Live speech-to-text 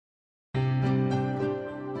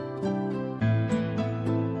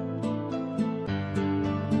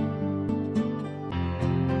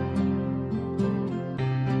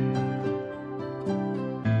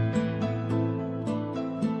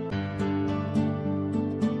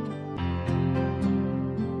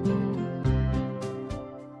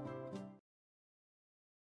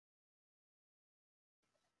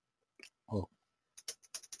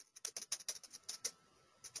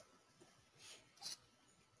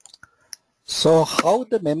So how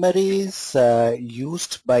the memory is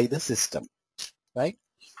used by the system, right?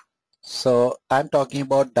 So I'm talking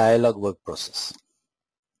about dialog work process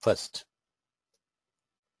first.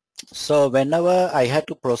 So whenever I had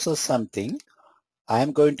to process something,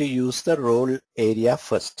 I'm going to use the role area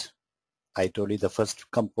first. I told you the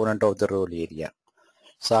first component of the role area.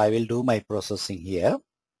 So I will do my processing here.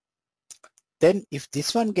 Then if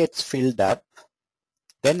this one gets filled up,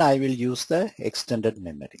 then I will use the extended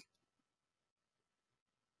memory.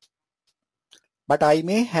 But I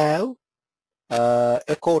may have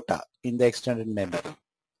a quota in the extended memory,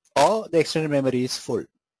 or the extended memory is full.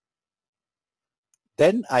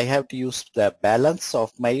 Then I have to use the balance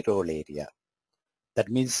of my role area. That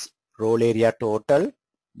means role area total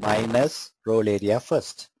minus role area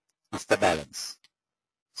first is the balance.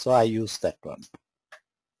 So I use that one.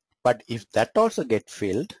 But if that also gets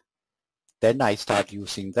filled, then I start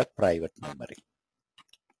using the private memory.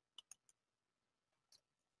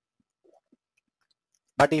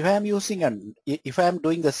 But if I am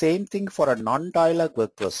doing the same thing for a non-dialog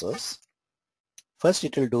work process, first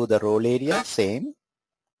it will do the role area same,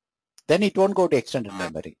 then it won't go to extended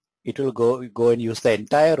memory. It will go and use the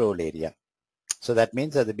entire role area. So that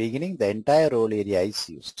means at the beginning the entire role area is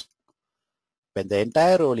used. When the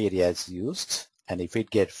entire role area is used and if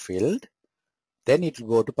it gets filled, then it will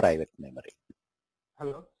go to private memory.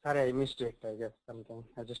 Hello, sorry I missed it. I guess something.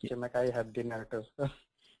 I just came back. I had dinner too.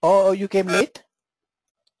 Oh, you came late?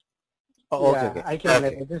 Oh, yeah, okay. I came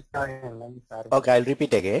late. I just joined. I'm sorry. Okay, I'll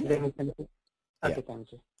repeat again. Okay, thank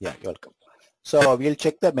you. Yeah, you're welcome. So we'll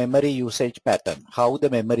check the memory usage pattern, how the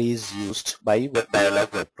memory is used by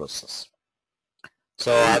dialog work process.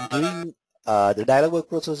 So I'm doing the dialog work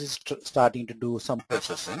process is starting to do some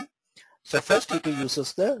processing. So first it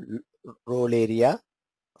uses the role area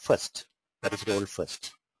first, that is role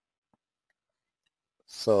first.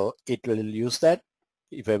 So it will use that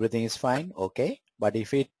if everything is fine, okay. But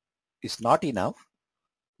if it is not enough,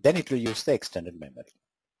 then it will use the extended memory.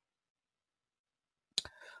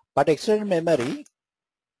 But extended memory,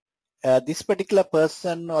 this particular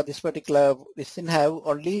person or this particular person have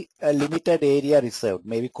only a limited area reserved,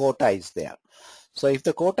 maybe quota is there. So if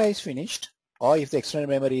the quota is finished or if the external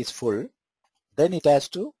memory is full, then it has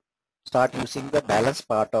to start using the balance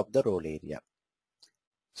part of the role area.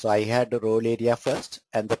 So I had the role area first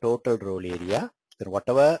and the total role area. Then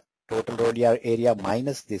whatever total role area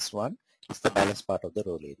minus this one is the balance part of the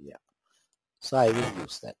role area. So I will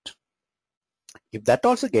use that. If that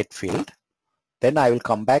also get filled, then I will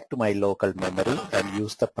come back to my local memory and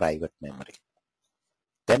use the private memory.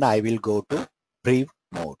 Then I will go to priv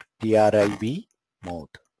mode, PRIV mode,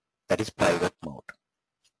 that is private mode.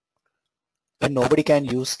 Then nobody can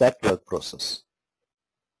use that work process.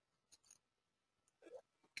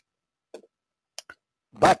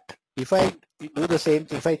 But if I do the same,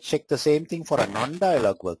 if I check the same thing for a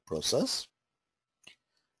non-dialog work process,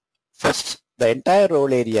 first the entire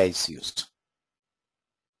role area is used.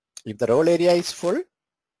 If the role area is full,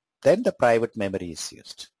 then the private memory is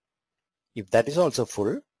used. If that is also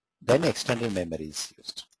full, then extended memory is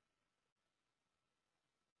used.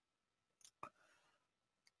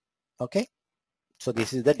 Okay, so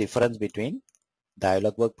this is the difference between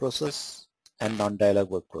dialog work process and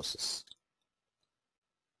non-dialog work process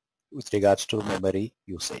with regards to memory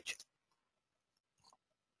usage.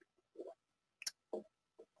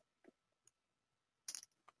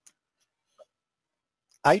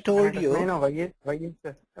 I told you. I know why is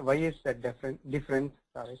that different?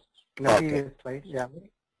 Sorry, in the previous slide. Yeah.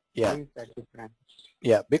 Yeah. Why is that different?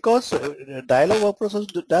 Yeah, because dialog work process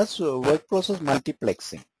does work process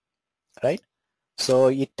multiplexing, right? So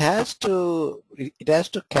it has to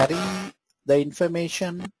carry the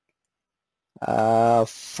information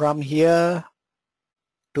from here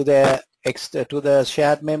to the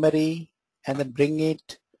shared memory and then bring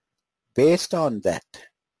it based on that.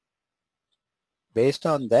 Based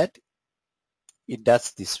on that, it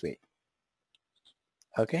does this way.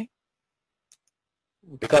 Okay?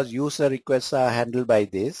 Because user requests are handled by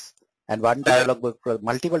this, and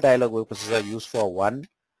multiple dialog work processes are used for one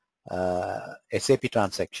SAP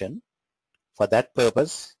transaction. For that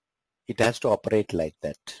purpose, it has to operate like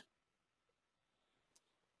that.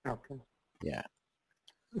 Okay. Yeah.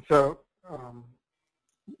 So,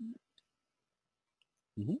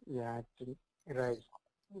 yeah, actually, right.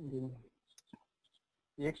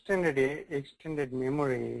 The extended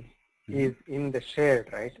memory is in the shared,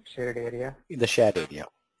 right? Shared area. In the shared area.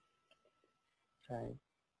 Right.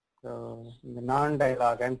 So in the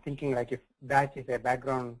non-dialog, I'm thinking like if batch is a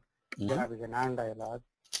background job is a non-dialog,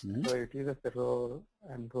 so it uses the role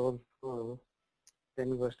and role full,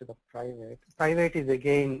 then goes to the private. Private is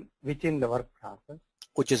again within the work process.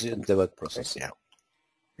 Which is in the work process, yeah.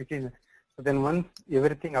 So then once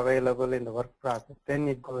everything available in the work process, then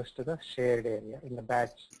it goes to the shared area in the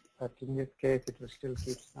batch. But in this case, it will still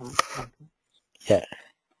keep some. Yeah.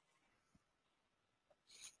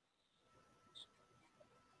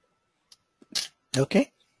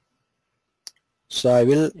 Okay. So I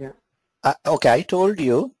will, yeah. Okay, I told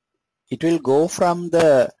you it will go from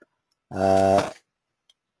the,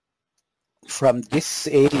 from this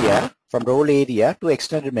area, from role area to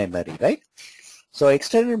extended memory, right? So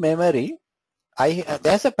extended memory,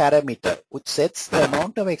 there's a parameter which sets the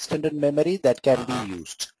amount of extended memory that can be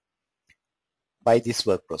used by this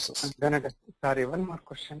work process. Sorry, one more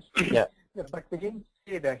question. Yeah. But we didn't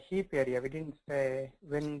say the heap area. We didn't say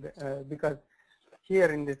when, because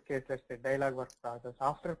here in this case, let's say dialog work process,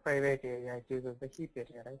 after private area, it uses the heap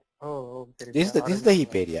area, right? This is the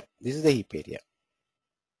heap area. This is the heap area.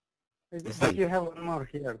 But you have one more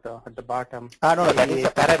here though, at the bottom. No, that is a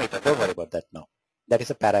parameter. Don't worry about that now. That is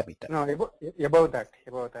a parameter. No, above that.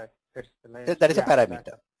 That is a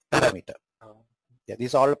parameter. Yeah,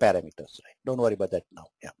 these are all parameters, right? Don't worry about that now.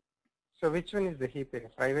 Yeah. So which one is the heap area?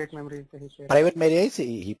 Private memory is the heap area? Private memory is a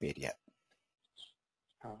heap area.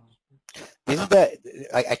 This is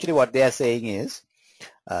actually what they are saying is,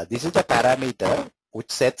 this is the parameter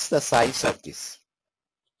which sets the size of this.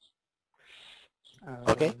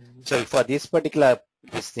 Okay. So for this particular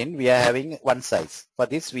thing, we are having one size. For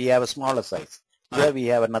this, we have a smaller size. Here we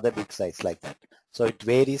have another big size like that. So it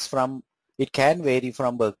varies from, it can vary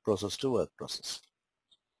from work process to work process.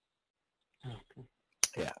 Okay.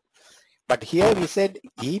 Yeah. But here we said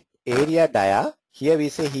heap area dia. Here we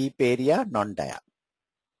say heap area non-dia.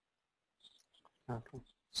 Okay.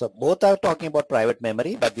 So both are talking about private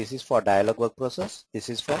memory, but this is for dialog work process. This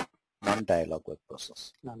is for non-dialog work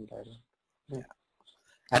process. Non-dialog. Yeah.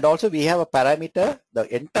 And also we have a parameter,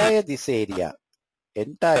 the entire this area,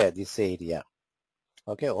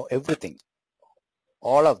 okay, or everything,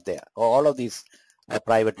 all of these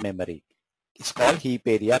private memory. It's called heap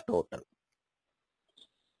area total.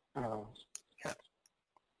 Oh. Yeah.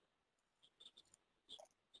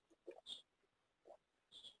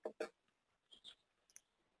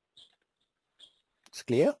 It's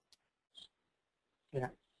clear? Yeah.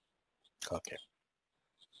 Okay.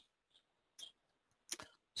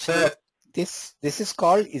 So this is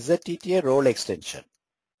called ZTTA role extension.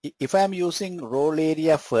 If I'm using role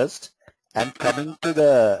area first and coming to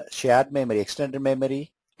the shared memory, extended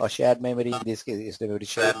memory or shared memory, in this case is the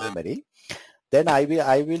shared memory, then I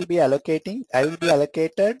will be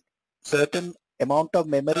allocated certain amount of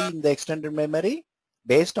memory in the extended memory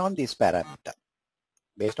based on this parameter.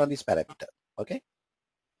 Okay.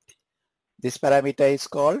 This parameter is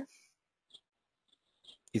called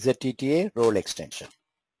ZTTA role extension.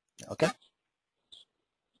 Okay.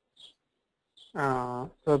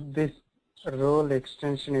 So this role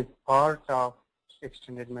extension is part of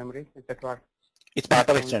extended memory. Is that what? It's part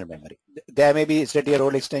of extended memory. There may be ZTTA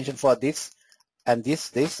role extension for this, and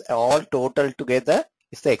this all total together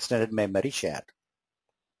is the extended memory shared.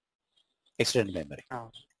 Extended memory.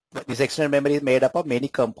 Oh. This extended memory is made up of many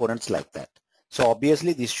components like that. So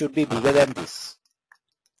obviously this should be bigger than this.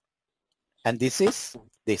 And this is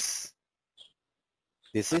this.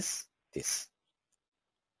 This is this.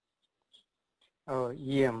 Oh,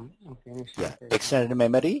 EM. Okay. Yeah. Extended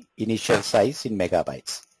memory initial size in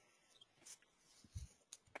megabytes.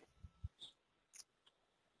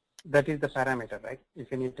 That is the parameter, right?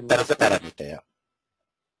 If you need to know. That is the parameter, yeah.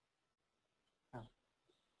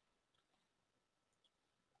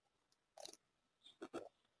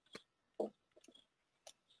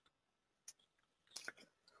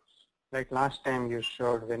 Like last time you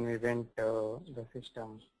showed when we went to the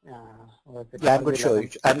system. Yeah, I'm going to show you.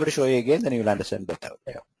 I'm going to show you again, then you will understand better.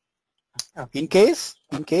 Yeah. Okay. In case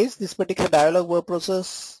this particular dialog word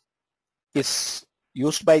process is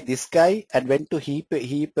used by this guy and went to heap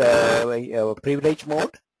privilege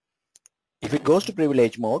mode, if it goes to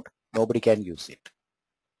privilege mode, nobody can use it.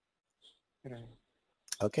 Right.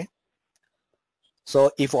 Okay.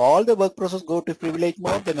 So if all the work process go to privilege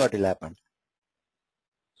mode, then what will happen?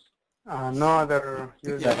 No other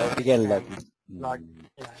user. Yeah, log.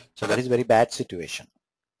 Yeah. So that is very bad situation.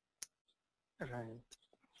 Right.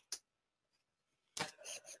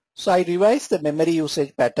 So I revised the memory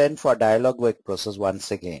usage pattern for dialog work process once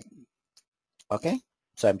again. Okay.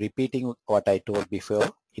 So I'm repeating what I told before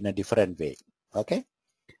in a different way. Okay.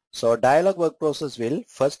 So dialog work process will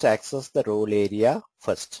first access the role area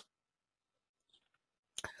first.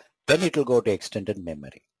 Then it will go to extended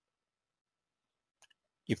memory.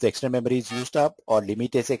 If the extended memory is used up or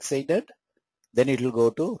limit is exceeded, then it will go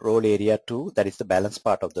to role area 2, that is the balance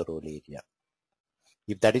part of the role area.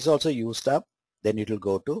 If that is also used up, then it will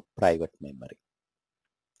go to private memory.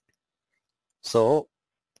 So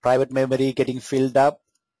private memory getting filled up.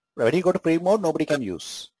 When you go to preview mode, nobody can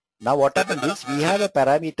use. Now what happens is we have a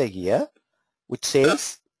parameter here which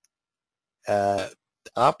says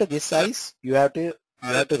after this size you have to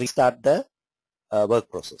restart the work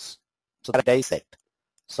process. So that is set.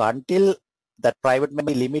 So until that private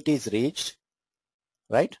memory limit is reached,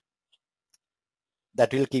 right,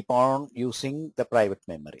 that will keep on using the private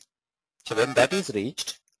memory. So when that is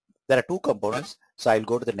reached, there are two components. So I'll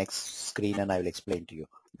go to the next screen and I will explain to you.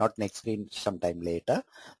 Not next screen, sometime later.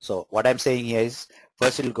 So what I'm saying here is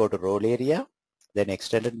first it will go to role area, then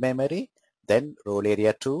extended memory, then role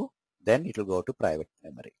area 2, then it will go to private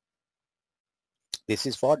memory. This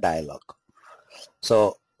is for dialog.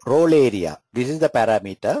 So role area, this is the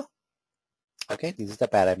parameter. Okay, this is the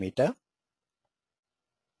parameter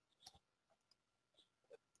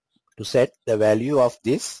to set the value of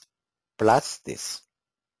this plus this.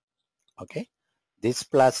 Okay, this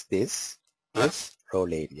plus this is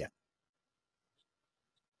role area.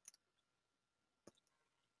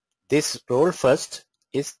 This role first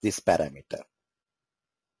is this parameter.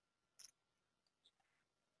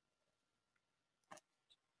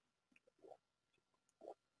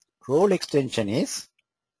 Role extension is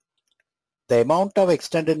the amount of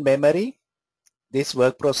extended memory this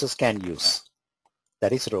work process can use.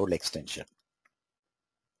 That is role extension.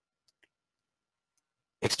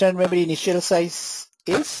 Extended memory initial size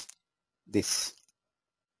is this.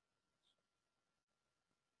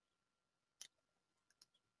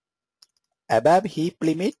 Above heap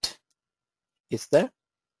limit is the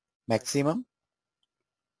maximum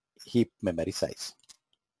heap memory size.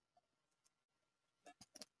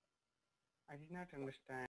 I did not understand.